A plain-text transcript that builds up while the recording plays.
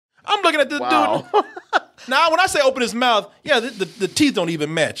looking at this dude. Now, when I say open his mouth, yeah, the teeth don't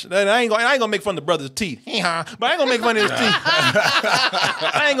even match. I ain't gonna make fun of the brother's teeth, but I ain't gonna make fun of his teeth.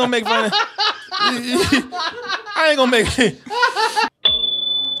 I ain't gonna make fun of. I ain't gonna make.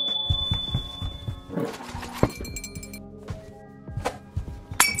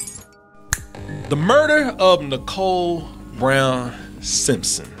 The murder of Nicole Brown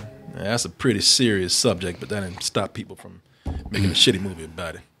Simpson. Now, that's a pretty serious subject, but that didn't stop people from making a shitty movie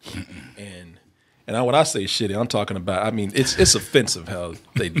about it. And when I say shitty, I'm talking about, I mean, it's offensive how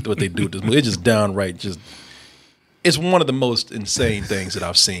what they do with this movie. It's just downright it's one of the most insane things that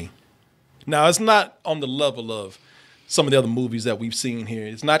I've seen. Now, it's not on the level of some of the other movies that we've seen here.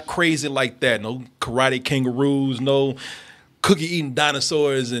 It's not crazy like that. No karate kangaroos, no cookie-eating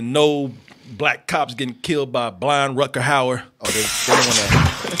dinosaurs, and no black cops getting killed by a blind Rutger Hauer. Oh, they don't want to...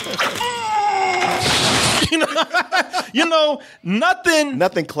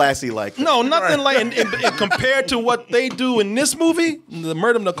 Nothing classy like that. No, nothing like, and compared to what they do in this movie, the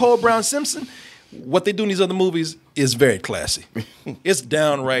murder of Nicole Brown Simpson, what they do in these other movies is very classy. It's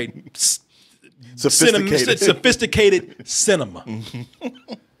downright sophisticated cinema.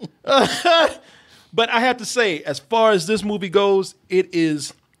 But I have to say, as far as this movie goes, it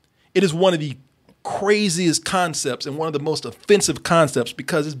is one of the craziest concepts and one of the most offensive concepts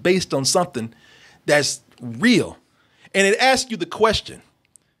because it's based on something that's real. And it asks you the question,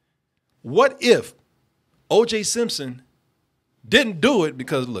 what if OJ Simpson didn't do it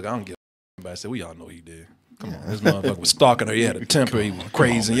because, look, I don't give a I said, we all know he did. Come on, this motherfucker was stalking her. He had a temper. He was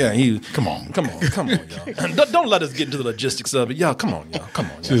crazy. Yeah, come on, y'all. Don't let us get into the logistics of it. Y'all, come on, y'all.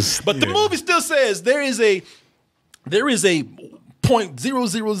 But the movie still says there is a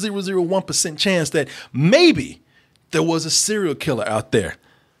 0.00001% chance that maybe there was a serial killer out there.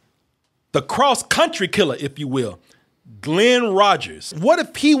 The cross-country killer, if you will, Glenn Rogers. What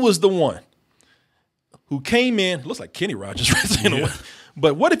if he was the one who came in, looks like Kenny Rogers, right? In a way.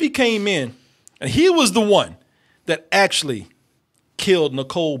 But what if he came in and he was the one that actually killed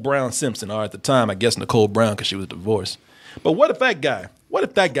Nicole Brown Simpson, or at the time, I guess Nicole Brown because she was divorced. But what if that guy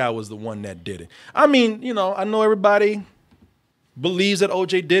was the one that did it? I mean, I know everybody believes that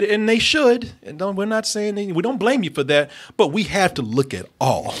OJ did it, and they should. And we're not saying we don't blame you for that, but we have to look at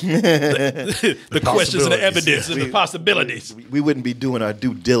all the questions and the evidence and the possibilities. We wouldn't be doing our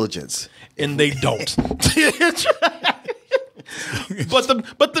due diligence, and they don't. But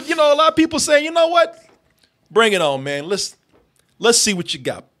a lot of people say, you know what? Bring it on, man. Let's see what you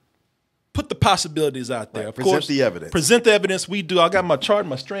got. Put the possibilities out there. Right. Of course, the evidence. Present the evidence. We do. I got my chart,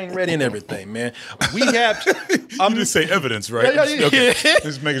 my string ready, and everything, man. We have. You just say evidence, right? Yeah. Okay.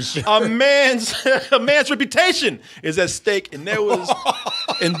 Just making sure. A man's reputation is at stake, and there's,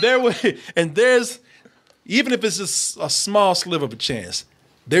 even if it's just a small sliver of a chance,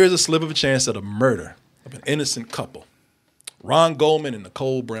 there is a sliver of a chance that a murder of an innocent couple, Ron Goldman and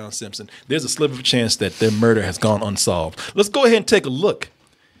Nicole Brown Simpson, there's a sliver of a chance that their murder has gone unsolved. Let's go ahead and take a look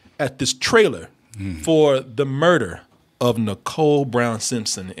at this trailer for the murder of Nicole Brown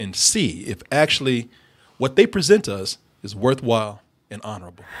Simpson and see if actually what they present to us is worthwhile and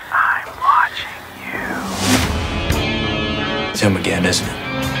honorable. I'm watching you. It's him again, isn't it?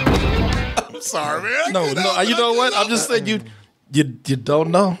 I'm sorry, man. No, you know what? I'm just saying you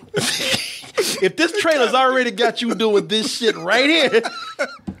don't know. If this trailer's already got you doing this shit right here,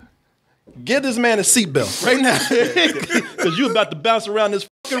 give this man a seatbelt right now. Because you're about to bounce around this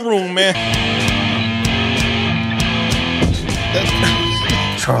fucking room, man.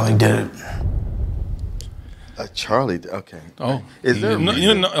 Charlie did it. Charlie, okay. Oh. Is there hold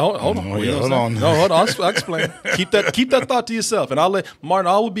on. Hold on. No, hold on. I'll explain. Keep that thought to yourself. And I'll let Martin,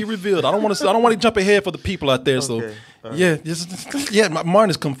 all will be revealed. I don't want to jump ahead for the people out there. So Martin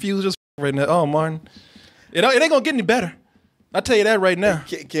is confused as right now. Oh, Martin. It ain't gonna get any better. I'll tell you that right now.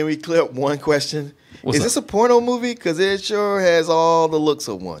 Can we clear up one question? What's Is this a porno movie? Because it sure has all the looks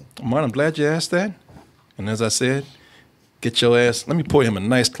of one. Martin, I'm glad you asked that. And as I said, get your ass. Let me pour him a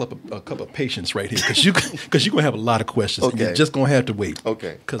nice cup of patience right here, because you're gonna have a lot of questions. Okay. And you're just gonna have to wait.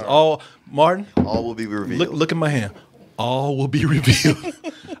 Okay. Because Martin, all will be revealed. Look at my hand. All will be revealed.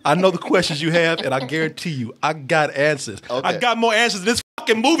 I know the questions you have, and I guarantee you, I got answers. Okay. I got more answers than this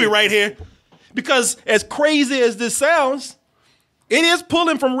fucking movie right here. Because as crazy as this sounds, it is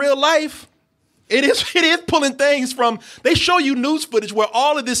pulling from real life. It is pulling things from. They show you news footage where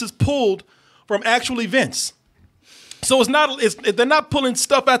all of this is pulled from actual events. So they're not pulling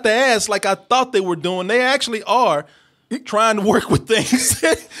stuff out their ass like I thought they were doing. They actually are trying to work with things.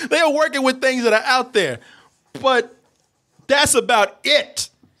 They are working with things that are out there. But that's about it.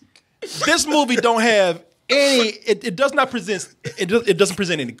 This movie don't have it does not present it doesn't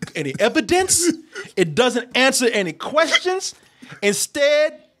present any evidence. It doesn't answer any questions.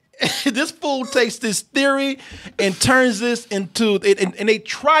 Instead, this fool takes this theory and turns this into and they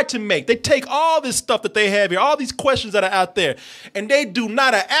try to they take all this stuff that they have here, all these questions that are out there, and they do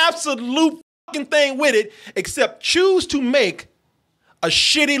not an absolute fucking thing with it except choose to make a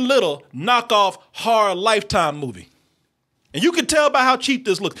shitty little knockoff horror Lifetime movie. And you can tell by how cheap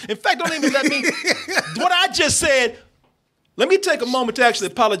this looks. In fact, don't even let me, what I just said, let me take a moment to actually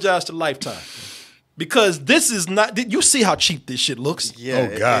apologize to Lifetime. Because this is not, you see how cheap this shit looks? Yeah,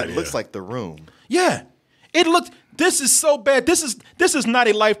 oh God, it looks like The Room. Yeah. It looks, this is so bad. This is not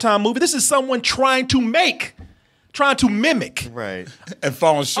a Lifetime movie. This is someone trying to mimic. Right. And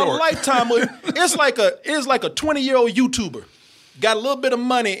falling short. A Lifetime movie. It's like a 20-year-old YouTuber got a little bit of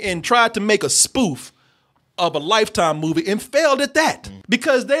money and tried to make a spoof of a Lifetime movie and failed at that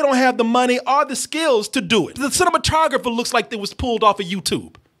because they don't have the money or the skills to do it. The cinematographer looks like it was pulled off of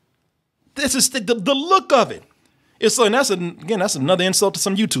YouTube. This is the look of it. It's and that's another insult to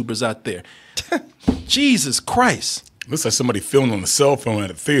some YouTubers out there. Jesus Christ. Looks like somebody filmed on a cell phone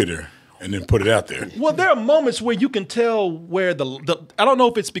at a theater and then put it out there. Well, there are moments where you can tell where I don't know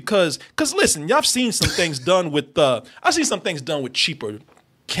if it's because listen, I've seen some things done with cheaper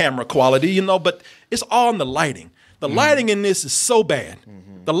camera quality, but it's all in the lighting. The lighting in this is so bad.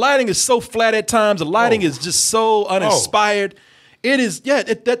 Mm-hmm. The lighting is so flat at times. The lighting is just so uninspired. It is,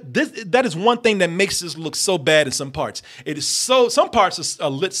 that is one thing that makes this look so bad in some parts. It is some parts are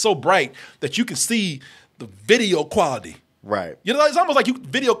lit so bright that you can see the video quality. Right. It's almost like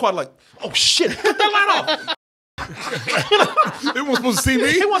video quality, like, oh shit, put that light off. It wasn't supposed to see me?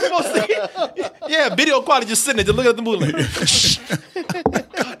 It wasn't supposed to see. Yeah, video quality just sitting there, just looking at the movie like, shh.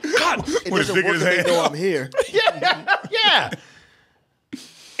 God. It doesn't work if they know I'm here. Yeah.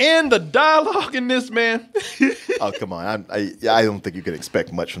 And the dialogue in this, man. Oh, come on. I don't think you could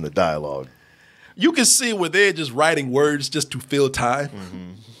expect much from the dialogue. You can see where they're just writing words just to fill time.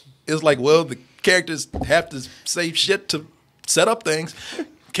 Mm-hmm. It's like, well, the characters have to say shit to set up things.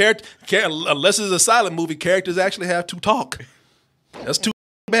 Unless it's a silent movie, characters actually have to talk. That's too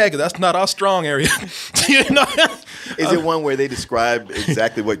bad because that's not our strong area. Is it one where they describe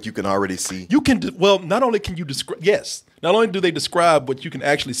exactly what you can already see? You can. Not only can you describe, yes. Not only do they describe what you can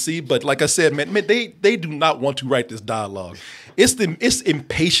actually see, but like I said, man, they do not want to write this dialogue. It's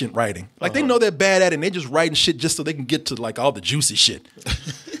impatient writing. Like they know they're bad at it, and they're just writing shit just so they can get to like all the juicy shit.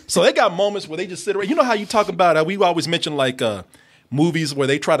 So they got moments where they just sit around. You know how you talk about? We always mention like movies where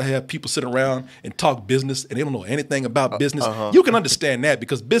they try to have people sit around and talk business, and they don't know anything about business. You can understand that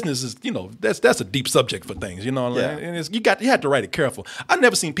because business is, that's a deep subject for things. And you have to write it careful. I've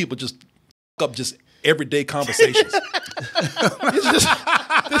never seen people just up just everyday conversations. It's just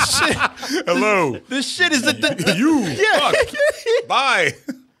this shit. Hello. This shit is you. Fuck. Bye.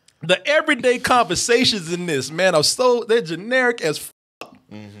 The everyday conversations in this, man, they're generic as fuck.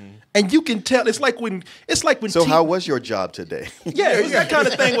 Mm-hmm. And you can tell it's like when. So how was your job today? Yeah, it was that kind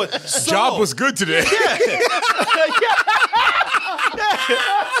of thing. Job was good today.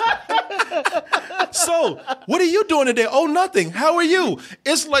 So, what are you doing today? Oh, nothing. How are you?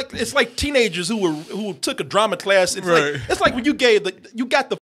 It's like teenagers who took a drama class. It's like when you got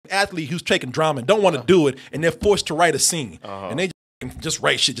the athlete who's taking drama and don't want to do it, and they're forced to write a scene, and they just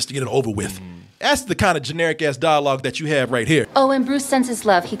write shit just to get it over with. That's the kind of generic ass dialogue that you have right here. Oh, and Bruce sends his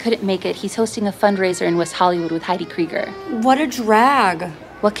love. He couldn't make it. He's hosting a fundraiser in West Hollywood with Heidi Krieger. What a drag.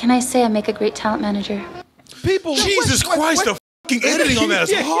 What can I say? I make a great talent manager. People, Jesus Christ, the fucking editing on that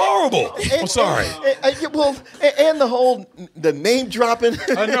is horrible. I'm sorry. And the name dropping.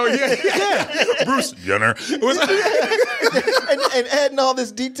 I know, yeah. Bruce Jenner. and adding all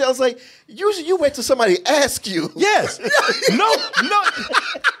this details, like usually you wait till somebody asks you. Yes. No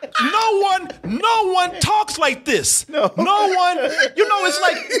one talks like this. No one.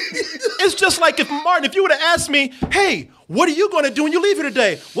 It's just like if you would have asked me, hey, what are you going to do when you leave here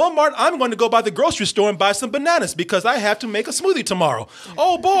today? Well, Martin, I'm going to go by the grocery store and buy some bananas because I have to make a smoothie tomorrow.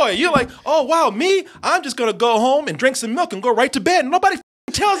 Oh boy, you're like, oh wow, me? I'm just going to go home and drink some milk and go right to bed. Nobody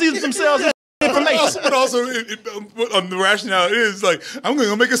tells themselves this information. But also, on the rationale is like, I'm going to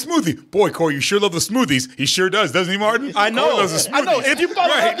go make a smoothie. Boy, Corey, you sure love the smoothies. He sure does, doesn't he, Martin? I know. Corey loves the smoothies. I know. If you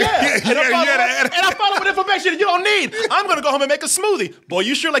follow up, and I follow with information that you don't need. I'm going to go home and make a smoothie. Boy,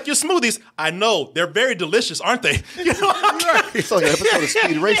 you sure like your smoothies? I know. They're very delicious, aren't they? It's like an episode of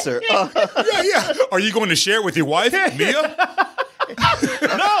Speed Racer. Yeah. Are you going to share it with your wife, Mia?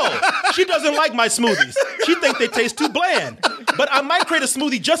 No, she doesn't like my smoothies. She thinks they taste too bland. But I might create a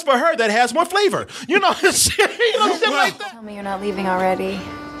smoothie just for her that has more flavor. Shit like that. Tell me you're not leaving already.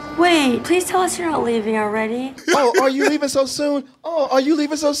 Wait, please tell us you're not leaving already. Oh, are you leaving so soon? Oh, are you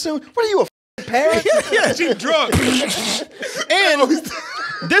leaving so soon? What are you, a parent? Yeah, she's drunk. And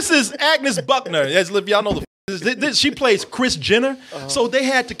this is Agnes Buckner. As if y'all know she plays Kris Jenner. So they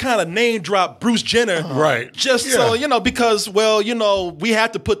had to kind of name drop Bruce Jenner. Right. Just so, because, we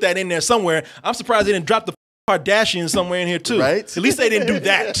have to put that in there somewhere. I'm surprised they didn't drop the Kardashians somewhere in here too. Right. At least they didn't do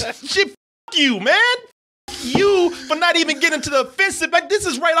that. Shit, you, man. You for not even getting to the offensive. Like, this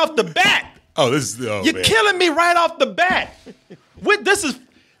is right off the bat. You're killing me right off the bat.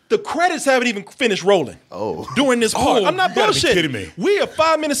 The credits haven't even finished rolling. Oh. During this part. I'm not you gotta be bullshitting. kidding me. We are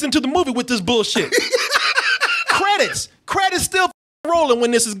 5 minutes into the movie with this bullshit. Credits still rolling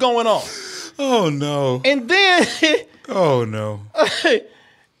when this is going on. Oh no. And then Oh no.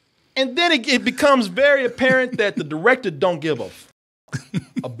 and then it becomes very apparent that the director don't give a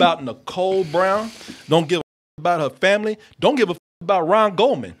about Nicole Brown, don't give a about her family, don't give a about Ron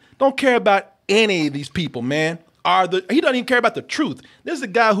Goldman, don't care about any of these people, man. He doesn't even care about the truth. This is a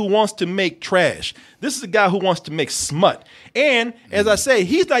guy who wants to make trash. This is a guy who wants to make smut. And as I say,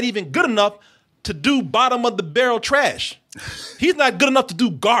 he's not even good enough to do bottom of the barrel trash. He's not good enough to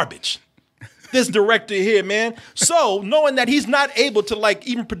do garbage. This director here, man. So knowing that he's not able to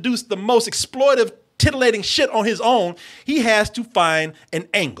even produce the most exploitive, titillating shit on his own, he has to find an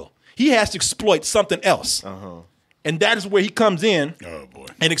angle. He has to exploit something else. And that is where he comes in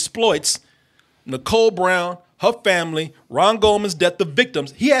and exploits Nicole Brown, her family, Ron Goldman's death, the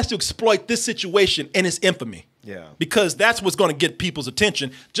victims. He has to exploit this situation and its infamy. Yeah. Because that's what's going to get people's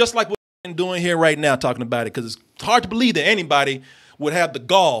attention, just like what we're doing here right now talking about it, because it's hard to believe that anybody would have the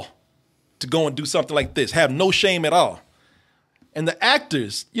gall to go and do something like this, have no shame at all. And the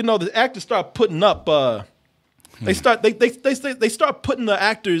actors, start putting up, they start putting the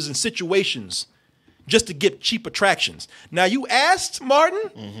actors in situations just to get cheap attractions. Now, you asked,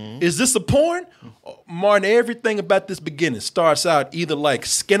 Martin, is this a porn? Martin, everything about this beginning starts out either like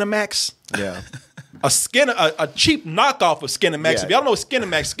Skinamax. Yeah. A cheap knockoff of Skinamax. Yeah. If y'all know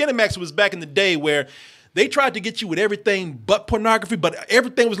Skinamax was back in the day where they tried to get you with everything but pornography, but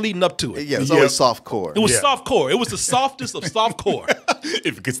everything was leading up to it. Yeah, it was always soft core. It was soft core. It was the softest of soft core.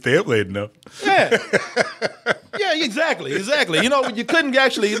 If it could stay up late enough. Yeah. Yeah, exactly. You couldn't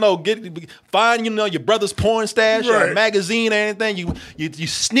actually, find, your brother's porn stash or a magazine or anything. You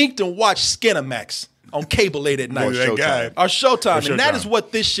sneaked and watched Skinamax on cable late at night. Or Showtime. And that Showtime. is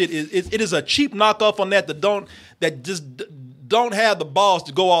what this shit is. It is a cheap knockoff on that just don't have the balls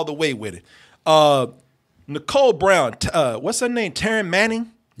to go all the way with it. Nicole Brown, what's her name? Taryn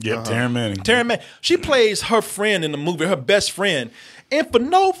Manning? Yeah, Taryn Manning. Taryn Manning. She plays her friend in the movie, her best friend. And for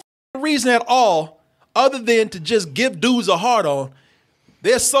no reason at all, other than to just give dudes a hard on,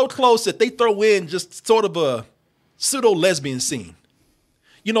 they're so close that they throw in just sort of a pseudo-lesbian scene.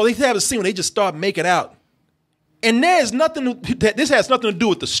 They have a scene where they just start making out. And this has nothing to do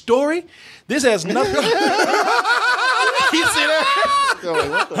with the story. This has nothing. You see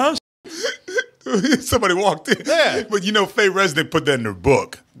that? Huh? Somebody walked in. Yeah. But Faye Resnick put that in her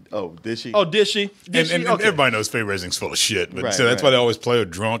book. Oh, did she? Oh, did she? And Okay. everybody knows Faye Resnick's full of shit. But Right, so that's right. why they always play her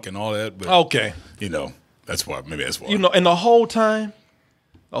drunk and all that. But, Okay. that's why. Maybe that's why. And the whole time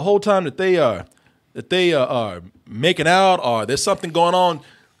that they are making out or there's something going on,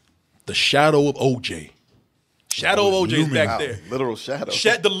 the shadow of OJ. Shadow of OJ is back Wow, there. literal shadow.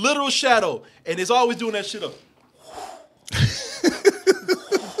 The literal shadow. And it's always doing that shit of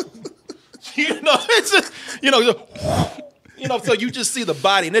it's just, so you just see the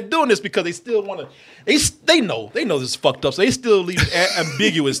body, and they're doing this because they still want to. They know this is fucked up, so they still leave it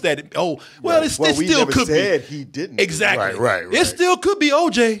ambiguous that it still could said be. He didn't. Exactly. Right. It still could be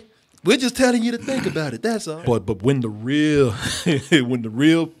OJ. We're just telling you to think about it. That's all. But when the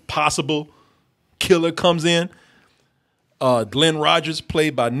real possible killer comes in, Glenn Rogers,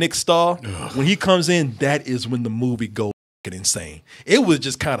 played by Nick Stahl, when he comes in, that is when the movie goes insane. It was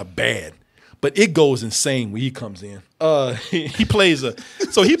just kind of bad. But it goes insane when he comes in. He plays a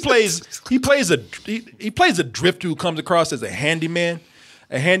drifter who comes across as a handyman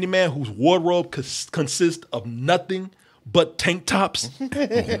whose wardrobe consists of nothing but tank tops.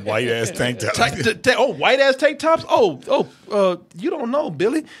 White ass tank tops. White ass tank tops. You don't know,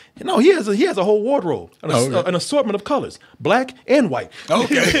 Billy. He has a whole wardrobe, an assortment of colors, black and white.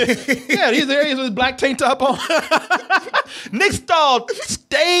 Okay. Yeah, he's there. He has his black tank top on. Nick Stahl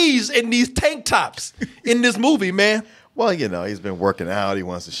stays in these tank tops in this movie, man. Well, he's been working out. He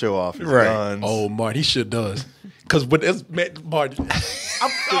wants to show off his Right. guns. Oh, Martin, he sure does. Because when it's Martin,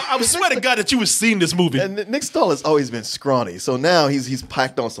 I swear to God that you was seeing this movie. And Nick Stahl has always been scrawny, so now he's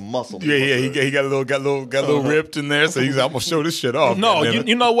packed on some muscle. Yeah, he got a little ripped in there, so he's almost show this shit off. No,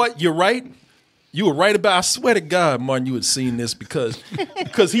 you know what? You're right. You were right about. I swear to God, Martin, you had seen this because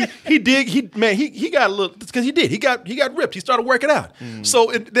he got a little because he got ripped. He started working out.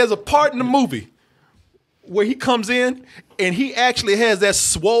 So there's a part in the movie where he comes in and he actually has that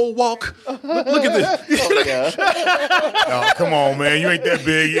swole walk. Look at this. Oh, come on, man. You ain't that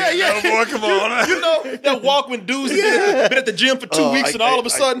big yet. Yeah. Oh, boy, come on. You know, that walk when dudes have been at the gym for 2 weeks and all of a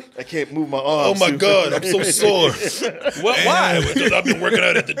sudden. I can't move my arms. Oh, my God. I'm so sore. Well, why? Because I've been working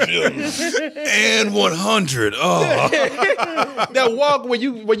out at the gym. And 100. Oh. That walk where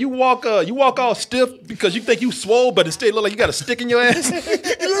you walk all stiff because you think you swole, but instead look like you got a stick in your ass.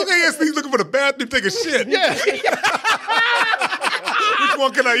 You look like he's looking for the bathroom, take a shit. Yeah. Which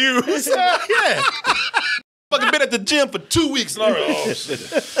one can I use? Yeah. Fucking been at the gym for 2 weeks and all right. Oh,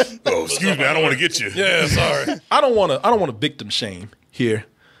 shit. Oh, excuse me, I don't want to get you. Yeah, sorry. I don't want to victim shame here,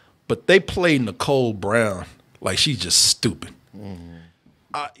 but they play Nicole Brown like she's just stupid. And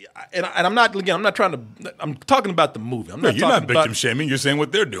I'm not trying to. I'm talking about the movie. I'm not. You're not talking victim about, shaming. You're saying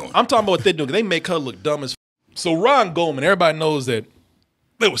what they're doing. I'm talking about what they're doing. They make her look dumb as. So Ron Goldman, everybody knows that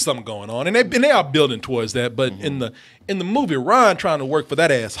there was something going on, and they are building towards that. But in the movie, Ron trying to work for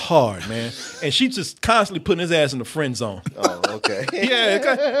that ass hard, man, and she's just constantly putting his ass in the friend zone. Oh, okay. Yeah,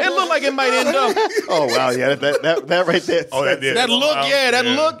 it looked like it might end up. Oh wow, yeah, that right there. Oh, that did. That look, that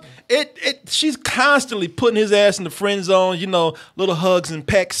look. She's constantly putting his ass in the friend zone. You know, little hugs and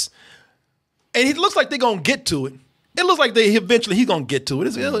pecks, and it looks like they're gonna get to it. It looks like he's gonna get to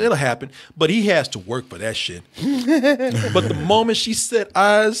it. It'll happen, but he has to work for that shit. But the moment she set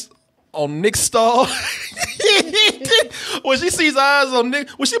eyes on Nick Stahl, when she sees eyes on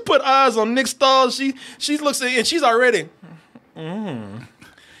Nick, when she put eyes on Nick Stahl, she looks at it and she's already. You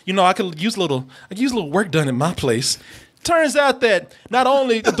know, I could use a little work done in my place. Turns out that not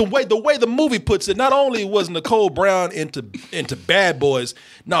only the way the movie puts it, not only was Nicole Brown into bad boys,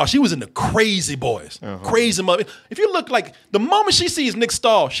 no, she was into crazy boys, crazy mother. If you look like the moment she sees Nick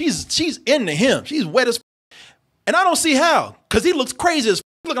Stahl, she's into him. She's wet as, and I don't see how, because he looks crazy as,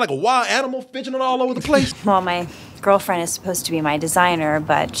 looking like a wild animal, fidgeting all over the place. Well, my girlfriend is supposed to be my designer,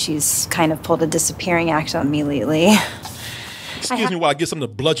 but she's kind of pulled a disappearing act on me lately. Excuse me while I get something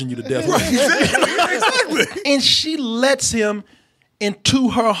to bludgeon you to death. Exactly. And she lets him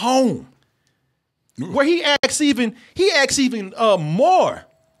into her home, where he acts even more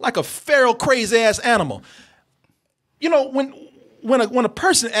like a feral, crazy ass animal. You know, when a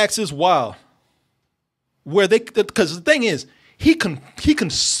person acts this wild, because the thing is, he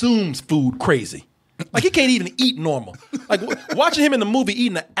consumes food crazy, like he can't even eat normal. Like watching him in the movie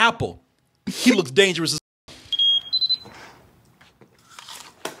eating an apple, he looks dangerous.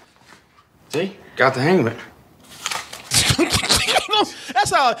 See? Got the hang of it.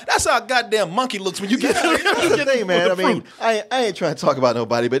 That's how a goddamn monkey looks when you get Hey man, I mean, I ain't trying to talk about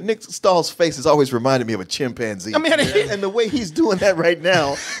nobody, but Nick Stahl's face has always reminded me of a chimpanzee. I mean, and the way he's doing that right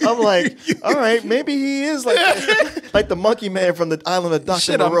now, I'm like, all right, maybe he is like the monkey man from the island of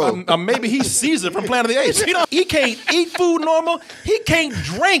Dr. Moreau. Maybe he's Caesar from Planet of the Apes. You know, he can't eat food normal. He can't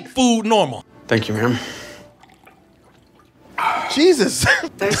drink food normal. Thank you, ma'am. Jesus.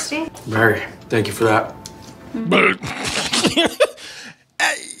 Thirsty? Very. Thank you for that.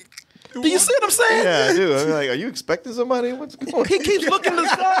 Do you see what I'm saying? Yeah, I do. I'm like, are you expecting somebody? What's going on? He keeps looking to the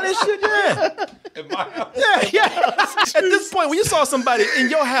side and shit. Yeah. At this point, when you saw somebody in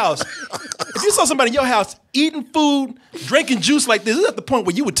your house, if you saw somebody in your house eating food, drinking juice like this is at the point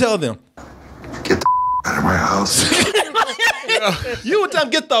where you would tell them, "Get the out of my house." You would tell them,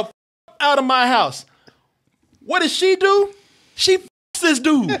 "Get the out of my house." What does she do? She this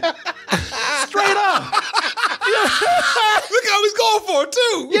dude straight up. Look how he's going for it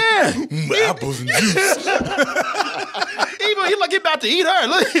too. Yeah, apples and juice. Even he like he about to eat her.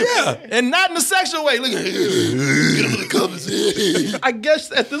 Look, and not in a sexual way. Look, I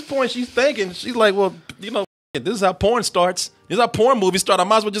guess at this point she's thinking, she's like, well, you know, this is how porn starts. This is how porn movies start. I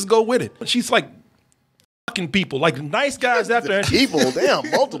might as well just go with it. She's like fucking people, like nice guys after her. People, damn,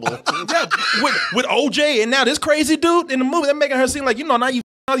 multiple. Yeah, with OJ and now this crazy dude in the movie, they're making her seem like, you know, now you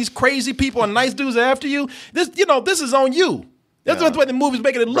all these crazy people and nice dudes are after you. This, you know, this is on you. That's what the movie's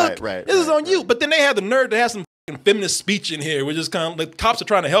making it look. This is on you. But then they have the nerve to have some fucking feminist speech in here, which is kind of like cops are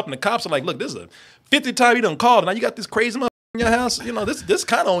trying to help, and the cops are like, look, this is a 50th time you done called, and now you got this crazy motherfucker in your house. You know, this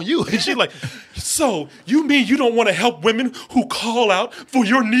kind of on you. And she's like, so you mean you don't want to help women who call out for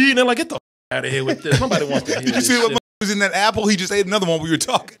your need? And they're like, get the out of here with this. Nobody wants to hear Did you this see what shit. was in that apple? He just ate another one when we were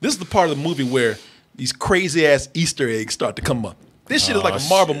talking. This is the part of the movie where these crazy ass Easter eggs start to come up. This shit is like a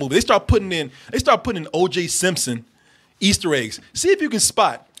Marvel movie. They start putting in OJ Simpson Easter eggs. See if you can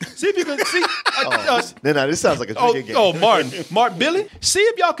spot. See if you can see. No, this sounds like a drinking game. Oh, Martin, Billy. See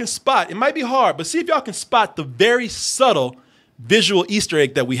if y'all can spot. It might be hard, but see if y'all can spot the very subtle visual Easter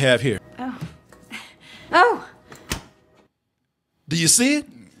egg that we have here. Oh. Do you see it?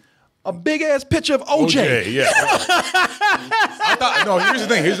 A big ass picture of OJ. Yeah. Here's the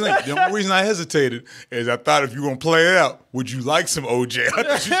thing. The only reason I hesitated is I thought if you were gonna play it out, would you like some OJ? I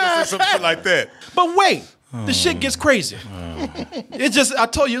thought you just said something like that. But wait, the shit gets crazy. I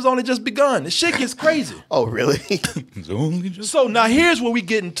told you, it's only just begun. The shit gets crazy. Oh, really? It's only just. So now here's where we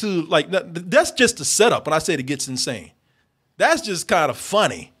get into, like, that's just the setup when I said it gets insane. That's just kind of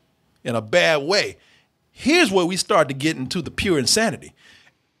funny in a bad way. Here's where we start to get into the pure insanity.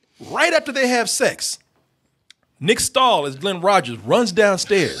 Right after they have sex, Nick Stahl, as Glenn Rogers, runs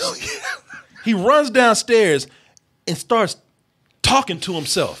downstairs. He runs downstairs and starts talking to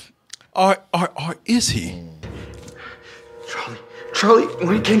himself. Or is he? Charlie,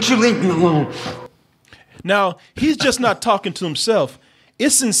 why can't you leave me alone? Now, he's just not talking to himself.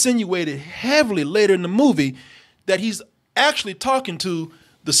 It's insinuated heavily later in the movie that he's actually talking to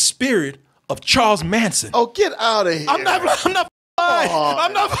the spirit of Charles Manson. Oh, get out of here. I'm not lying.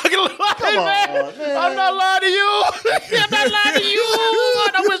 I'm not fucking lying, man. I'm not lying to you. I'm not lying to you.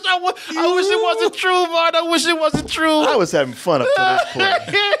 Lord, I wish it wasn't true, Lord. I wish it wasn't true. I was having fun up to this point.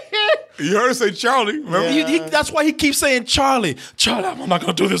 You heard her say Charlie. Remember? Yeah. That's why he keeps saying Charlie. Charlie, I'm not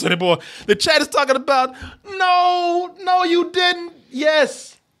going to do this anymore. The chat is talking about, no, you didn't.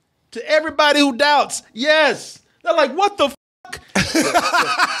 Yes. To everybody who doubts, yes. They're like, what the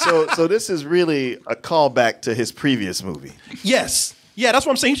So this is really a callback to his previous movie. Yes. Yeah, that's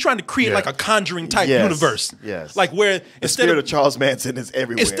what I'm saying. He's trying to create like a Conjuring type universe. Yes. Like where the spirit of Charles Manson is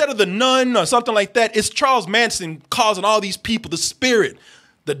everywhere. Instead of the nun or something like that, it's Charles Manson causing all these people, the spirit,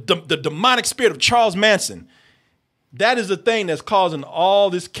 the demonic spirit of Charles Manson. That is the thing that's causing all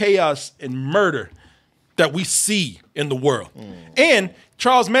this chaos and murder that we see in the world. And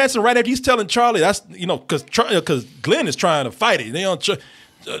Charles Manson, right after he's telling Charlie, that's, because Glenn is trying to fight it.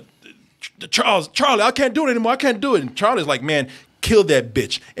 Charlie, I can't do it anymore. I can't do it. And Charlie's like, man, kill that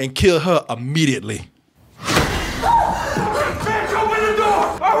bitch and kill her immediately. Bitch, open the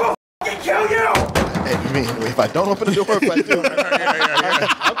door! I will f***ing kill you! Hey, you mean if I don't open the door, if I do?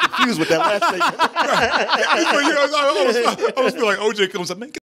 I'm confused with that last statement. I almost feel like OJ comes up, man,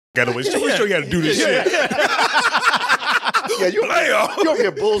 get the out of the way. Show you how to do this shit. Yeah, you over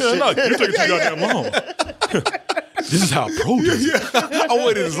here bullshit. No, you took it too goddamn long. This is how pro does it. I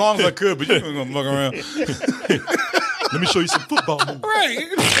waited as long as I could, but you ain't gonna look around. Let me show you some football moves.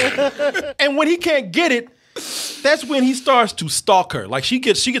 Right. And when he can't get it, that's when he starts to stalk her. Like she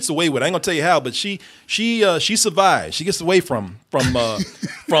gets away with it. I ain't gonna tell you how, but she survives. She gets away from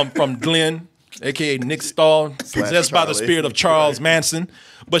Glenn, aka Nick Stahl, possessed by the spirit of Charles Manson.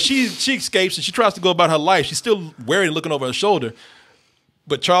 But she escapes and she tries to go about her life. She's still wary and looking over her shoulder.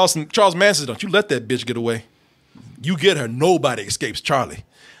 But Charles Manson says, don't you let that bitch get away. You get her, nobody escapes Charlie.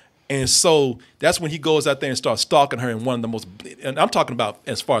 And so that's when he goes out there and starts stalking her in one of the most, and I'm talking about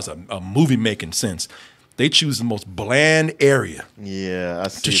as far as a movie making sense. They choose the most bland area I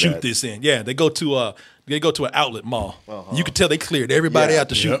see to shoot this in. Yeah, they go to an outlet mall. You could tell they cleared everybody out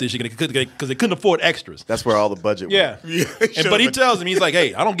to shoot this shit because they couldn't afford extras. That's where all the budget went. But he tells him, he's like,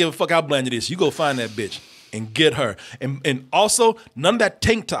 hey, I don't give a fuck how bland it is. You go find that bitch and get her. And also, none of that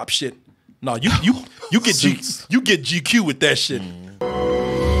tank top shit. No, you get GQ with that shit.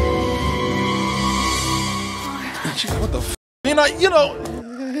 What the f?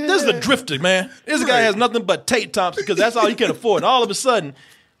 This is a drifter, man. This guy has nothing but tank tops because that's all he can afford. And all of a sudden,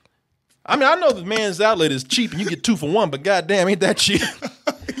 I mean, I know the man's outlet is cheap and you get 2 for 1, but goddamn, ain't that cheap?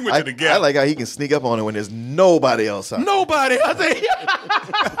 I like how he can sneak up on it when there's nobody else out. Nobody, I think.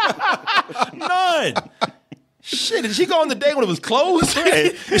 None. Shit, did she go on the day when it was closed?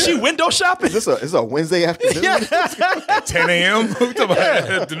 Is she window shopping? Is this a Wednesday afternoon? At 10 a.m.? We're talking about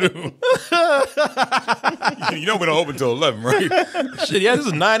afternoon. You know we don't open until 11, right? Shit, this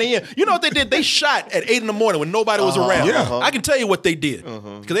is 9 a.m. You know what they did? They shot at 8 in the morning when nobody was around. I can tell you what they did.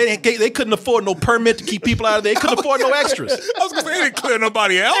 Because they couldn't afford no permit to keep people out of there. They couldn't afford no extras. I was going to say, they didn't clear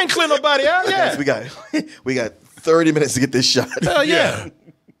nobody out. They didn't clear nobody out, yeah. We got 30 minutes to get this shot. Hell yeah.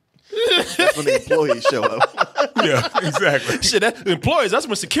 That's when the employees show up. Yeah, exactly. Shit, the employees, that's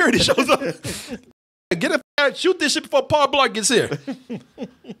when security shows up. Get out, shoot this shit before Paul Blart gets here.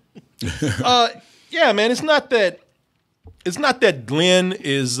 Yeah, man, it's not that Glenn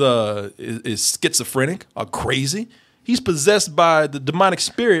is schizophrenic or crazy. He's possessed by the demonic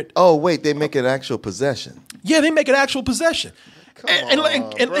spirit. Oh, wait, they make it actual possession. Yeah, they make it actual possession. And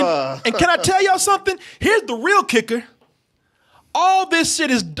can I tell y'all something? Here's the real kicker. All this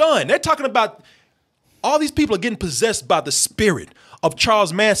shit is done. They're talking about all these people are getting possessed by the spirit of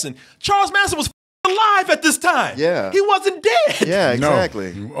Charles Manson. Charles Manson was alive at this time. Yeah. He wasn't dead. Yeah,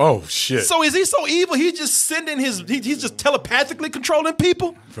 exactly. No. Oh, shit. So is he so evil? He's just sending he's just telepathically controlling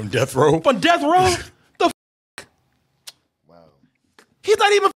people? From death row? From death row? Wow. He's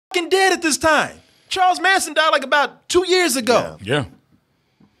not even fucking dead at this time. Charles Manson died like about 2 years ago. Yeah.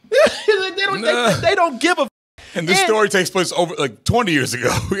 they don't give a. And this story takes place over like 20 years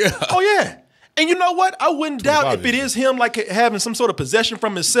ago. Yeah. Oh yeah. And you know what? I wouldn't doubt if it is him like having some sort of possession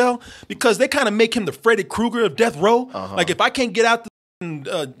from his cell, because they kind of make him the Freddy Krueger of death row. Like if I can't get out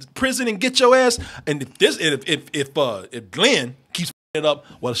the prison and get your ass, and if Glenn keeps it up,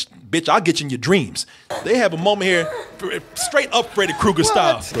 well, bitch, I'll get you in your dreams. They have a moment here, straight up Freddy Krueger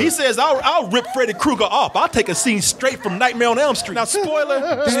style. He says, "I'll rip Freddy Krueger off. I'll take a scene straight from Nightmare on Elm Street." Now, spoiler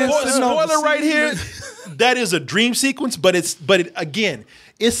right here. That is a dream sequence, but again,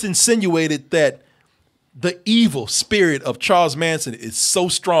 it's insinuated that the evil spirit of Charles Manson is so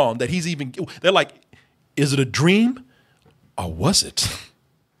strong that they're like, is it a dream or was it?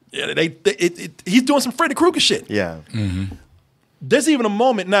 Yeah, he's doing some Freddy Krueger shit. Yeah. Mm-hmm. There's even a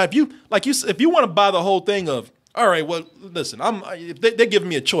moment now, if you want to buy the whole thing of, all right, well, listen, if they're giving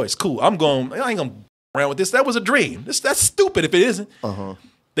me a choice, cool. I ain't gonna around with this. That was a dream. That's stupid if it isn't.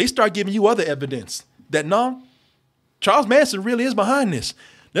 They start giving you other evidence that no, Charles Manson really is behind this.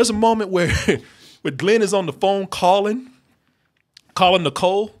 There's a moment where Glenn is on the phone calling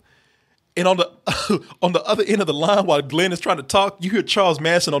Nicole, and on the other end of the line while Glenn is trying to talk, you hear Charles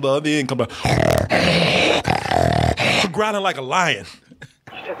Manson on the other end come out, growling like a lion.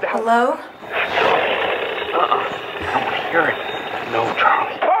 Hello? I don't want to hear it. No, Charles.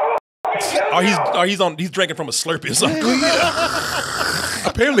 He's drinking from a Slurpee or something.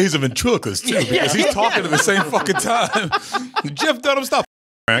 Apparently he's a ventriloquist too, because he's talking at the same fucking time. Jeff Dunham, stop.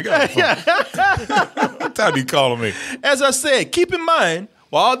 I got what time you calling me? As I said, keep in mind,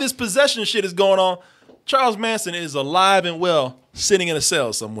 while all this possession shit is going on, Charles Manson is alive and well, sitting in a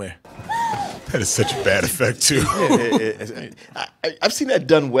cell somewhere. That is such a bad effect too. I've seen that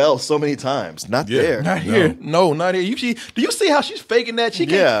done well so many times. Not there. Not here. No, not here. Do you see how she's faking that? She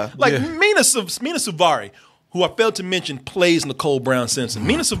can't. Mina Suvari, who I failed to mention, plays Nicole Brown Simpson.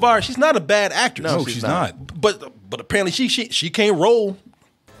 Mina Suvari, she's not a bad actress. No, she's not. But apparently she can't roll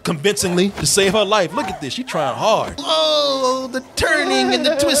convincingly to save her life. Look at this. She's trying hard. Oh, the turning and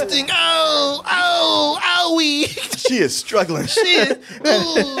the twisting. Oh, owie. She is struggling. She is.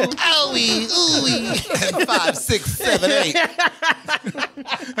 Ooh, owie, ooey. 5, 6, 7, 8.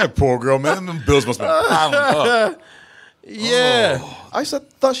 That poor girl, man. Them bills must have been piling up. Yeah. Oh. I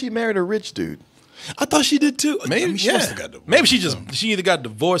thought she married a rich dude. I thought she did too. Maybe she got divorced. Maybe she either got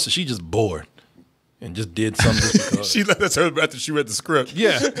divorced or she just bored and just did something just because. That's her after she read the script.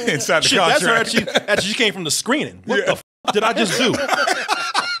 Yeah. Inside the contract. That's her after she came from the screening. What the did I just do?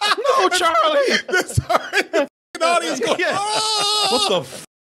 No, Charlie. That's her. The audience going, What the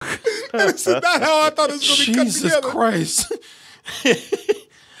That's not how I thought it was going to be cut Jesus together. Christ.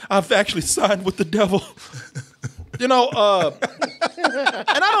 I've actually signed with the devil. You know, and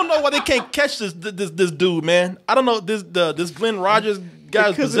I don't know why they can't catch this dude, man. I don't know this Glenn Rogers guy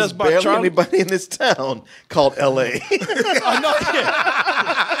is possessed by barely Charlie. Anybody in this town called L.A.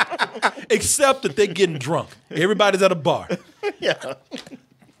 Except that they're getting drunk. Everybody's at a bar. Yeah.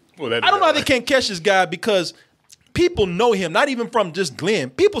 Well, I don't know how they can't catch this guy because people know him, not even from just Glenn.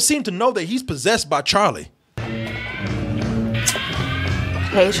 People seem to know that he's possessed by Charlie.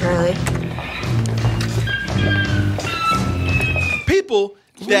 Hey, Charlie. People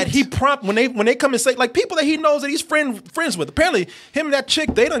that he when they come and say, like, people that he knows that he's friends with. Apparently, him and that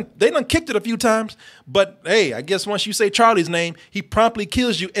chick, they done kicked it a few times. But hey, I guess once you say Charlie's name, he promptly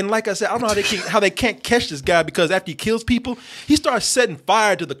kills you. And like I said, I don't know how they can't catch this guy, because after he kills people, he starts setting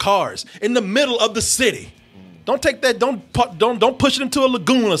fire to the cars in the middle of the city. Don't take that. Don't push it into a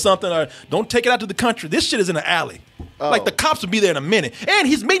lagoon or something, or don't take it out to the country. This shit is in an alley. Like, the cops will be there in a minute. And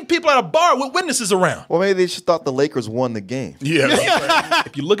he's meeting people at a bar with witnesses around. Well, maybe they just thought the Lakers won the game. Yeah.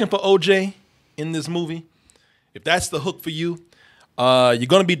 If you're looking for OJ in this movie, if that's the hook for you, you're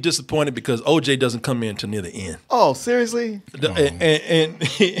going to be disappointed because OJ doesn't come in until near the end. Oh, seriously? And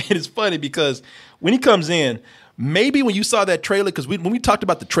it's funny because when he comes in, maybe when you saw that trailer, because when we talked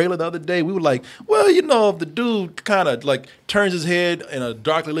about the trailer the other day, we were like, well, you know, if the dude kind of like turns his head in a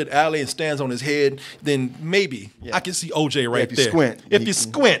darkly lit alley and stands on his head, then maybe I can see OJ right if you there. squint. If you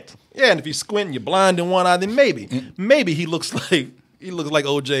squint. Yeah, and if you squint and you're blind in one eye, then maybe he looks like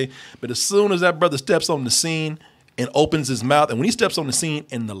OJ. But as soon as that brother steps on the scene and opens his mouth, and when he steps on the scene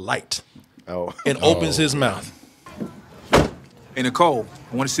in the light, and opens his mouth. Hey Nicole,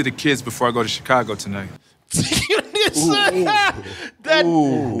 I want to see the kids before I go to Chicago tonight. When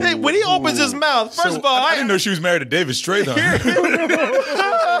he opens his mouth, first of all, I didn't know she was married to David Strathern.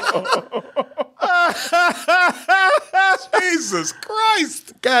 Jesus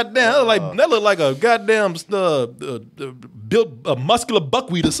Christ! Goddamn, that look like a goddamn built a muscular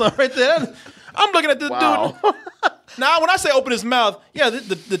buckwheat or something right there. I'm looking at this dude. Now, when I say open his mouth, yeah,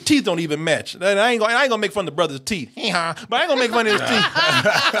 the teeth don't even match. I ain't gonna make fun of the brother's teeth, but I ain't gonna make fun of his teeth.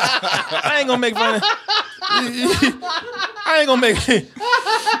 I ain't gonna make fun of. I ain't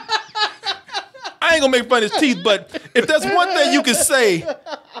gonna make fun of his teeth. But if there's one thing you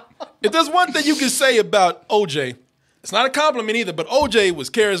can say, about OJ, it's not a compliment either. But OJ was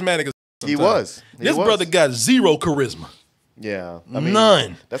charismatic as he was. This brother got zero charisma. Yeah,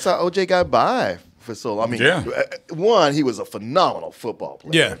 none. That's how OJ got by for so long. I mean, one, he was a phenomenal football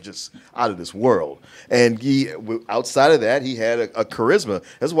player, just out of this world. And outside of that, he had a charisma.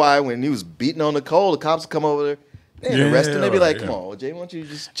 That's why when he was beating on Nicole, the cops would come over there. They arrest him. They'd be like, "Come on, OJ, why don't you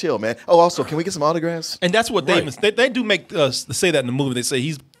just chill, man?" Oh, also, can we get some autographs? And that's what they do make us say that in the movie. They say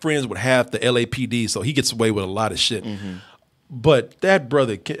he's friends with half the LAPD, so he gets away with a lot of shit. Mm-hmm. But that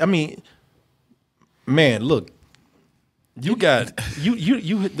brother, I mean, man, look. You got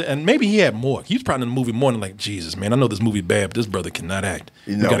you, and maybe he had more. He was probably in the movie more than like, Jesus, man, I know this movie bad, but this brother cannot act.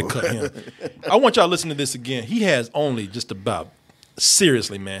 You got to cut him. I want y'all to listen to this again. He has only just about,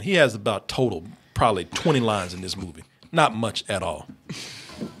 seriously, man, he has about total probably 20 lines in this movie. Not much at all.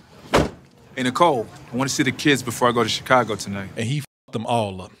 Hey Nicole, I want to see the kids before I go to Chicago tonight. And he fucked them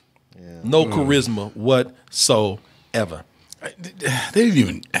all up. Yeah. No charisma whatsoever. They didn't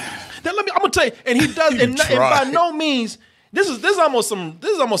even. Now, I'm gonna tell you, and he does, and by no means, this is almost some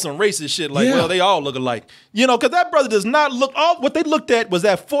racist shit. Like, well, they all look alike, because that brother does not look. What they looked at was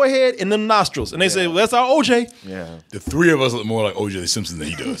that forehead and the nostrils, and they say, well, that's our OJ. Yeah, the three of us look more like OJ Simpson than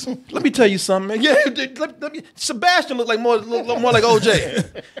he does. Let me tell you something, man. Yeah, Sebastian looked like more like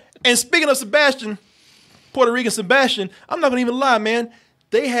OJ. And speaking of Sebastian, Puerto Rican Sebastian, I'm not gonna even lie, man.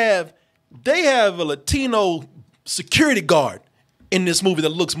 They have a Latino security guard in this movie that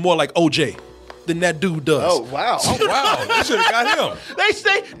looks more like OJ than that dude does. Oh, wow. They should have got him. They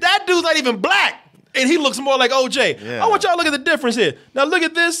say that dude's not even black, and he looks more like OJ. Yeah. I want y'all to look at the difference here. Now look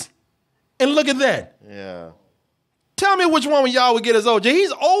at this, and look at that. Yeah. Tell me which one of y'all would get as OJ.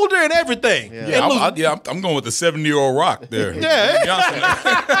 He's older and everything. Yeah, I'm going with the 70-year-old Rock there.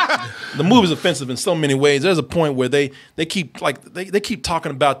 Yeah. The movie's offensive in so many ways. There's a point where they keep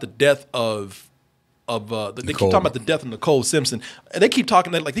talking about the death of they keep talking about the death of Nicole Simpson. And they keep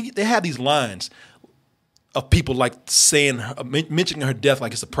talking like they have these lines of people like saying, mentioning her death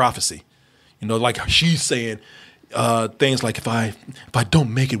like it's a prophecy. Like she's saying things like, if I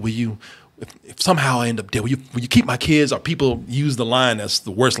don't make it, will you? If somehow I end up dead, will you keep my kids? Or people use the line that's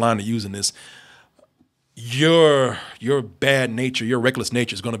the worst line to use in this. Your bad nature, your reckless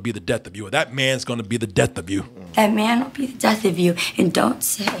nature is going to be the death of you. Or that man's going to be the death of you. That man will be the death of you. And don't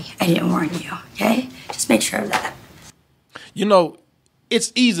say I didn't warn you, okay? Just make sure of that.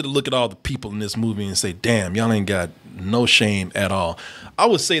 It's easy to look at all the people in this movie and say, damn, y'all ain't got no shame at all. I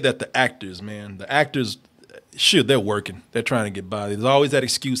would say that the actors, sure, they're working. They're trying to get by. There's always that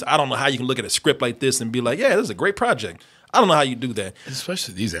excuse. I don't know how you can look at a script like this and be like, yeah, this is a great project. I don't know how you do that.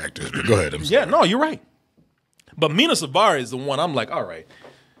 Especially these actors. But go ahead. I'm sorry. Yeah, no, you're right. But Mina Savari is the one I'm like, all right,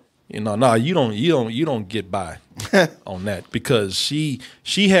 you don't get by on that, because she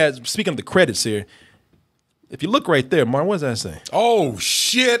has, speaking of the credits here, if you look right there, Martin, what does that say? Oh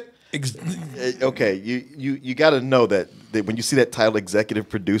shit. Okay, you got to know that when you see that title, executive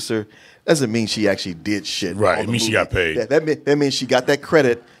producer, doesn't mean she actually did shit. Right, it means she got paid. That means she got that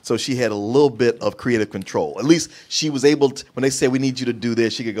credit, so she had a little bit of creative control. At least she was able to, when they said we need you to do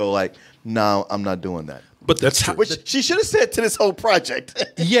this, she could go like, no, I'm not doing that. But that's true. Which she should have said to this whole project.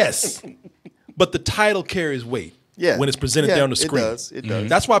 Yes, but the title carries weight. Yeah. When it's presented there on the screen. It does. It does.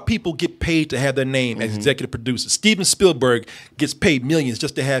 That's why people get paid to have their name as executive producer. Steven Spielberg gets paid millions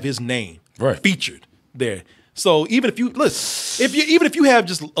just to have his name featured there. So even if you even if you have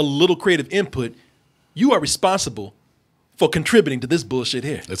just a little creative input, you are responsible for contributing to this bullshit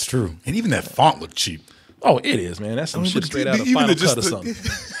here. That's true. And even that font looked cheap. Oh, it is, man. That's some shit straight out of Final Cut or something.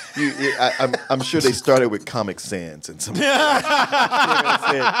 I'm sure they started with Comic Sans and some. Don't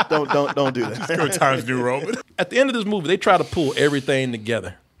do that. Just go Times New Roman. At the end of this movie, they try to pull everything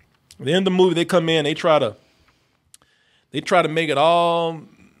together. At the end of the movie, they come in, they try to make it all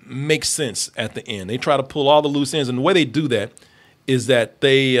make sense at the end. They try to pull all the loose ends, and the way they do that is that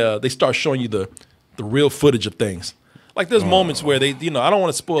they start showing you the real footage of things. Like there's moments where they, I don't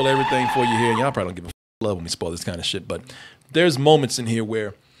want to spoil everything for you here. Y'all probably don't give a love when we spoil this kind of shit, but there's moments in here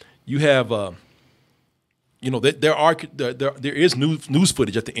where you have, there is news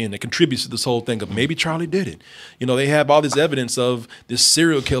footage at the end that contributes to this whole thing of maybe Charlie did it. They have all this evidence of this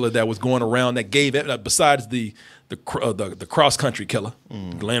serial killer that was going around that gave besides the cross country killer,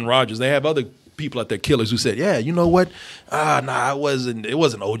 Glenn Rogers. They have other people out there, killers, who said, yeah, you know what? It wasn't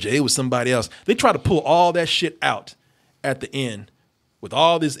OJ, it was somebody else. They try to pull all that shit out at the end with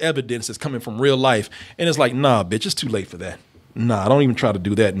all this evidence that's coming from real life. And it's like, nah, bitch, it's too late for that. Nah, don't even try to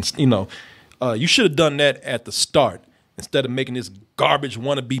do that. And, you should have done that at the start instead of making this garbage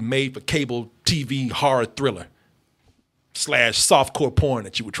wannabe made for cable TV horror thriller / softcore porn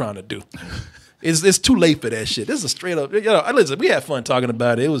that you were trying to do. It's too late for that shit. This is a straight up, listen, we had fun talking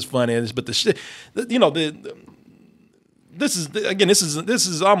about it. It was funny, but the shit, this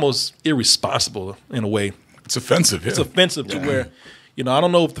is almost irresponsible in a way. It's offensive. Yeah. It's offensive to where, I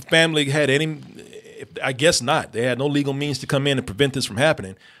don't know if the family had I guess not. They had no legal means to come in and prevent this from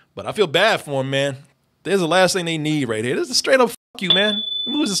happening. But I feel bad for them, man. There's the last thing they need right here. This is a straight up fuck you, man.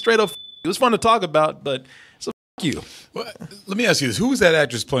 The movie's a straight up fuck you. It was fun to talk about, but it's a fuck you. Well, let me ask you this. Who was that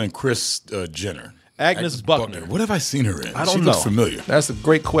actress playing Kris Jenner? Agnes Buckner. What have I seen her in? I don't know. She looks familiar. That's a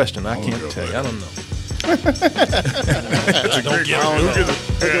great question. I can't tell you. I don't know. Look it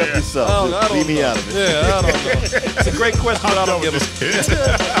up yourself. Leave me out of it. Yeah, I don't know. It's a great question, but I don't give a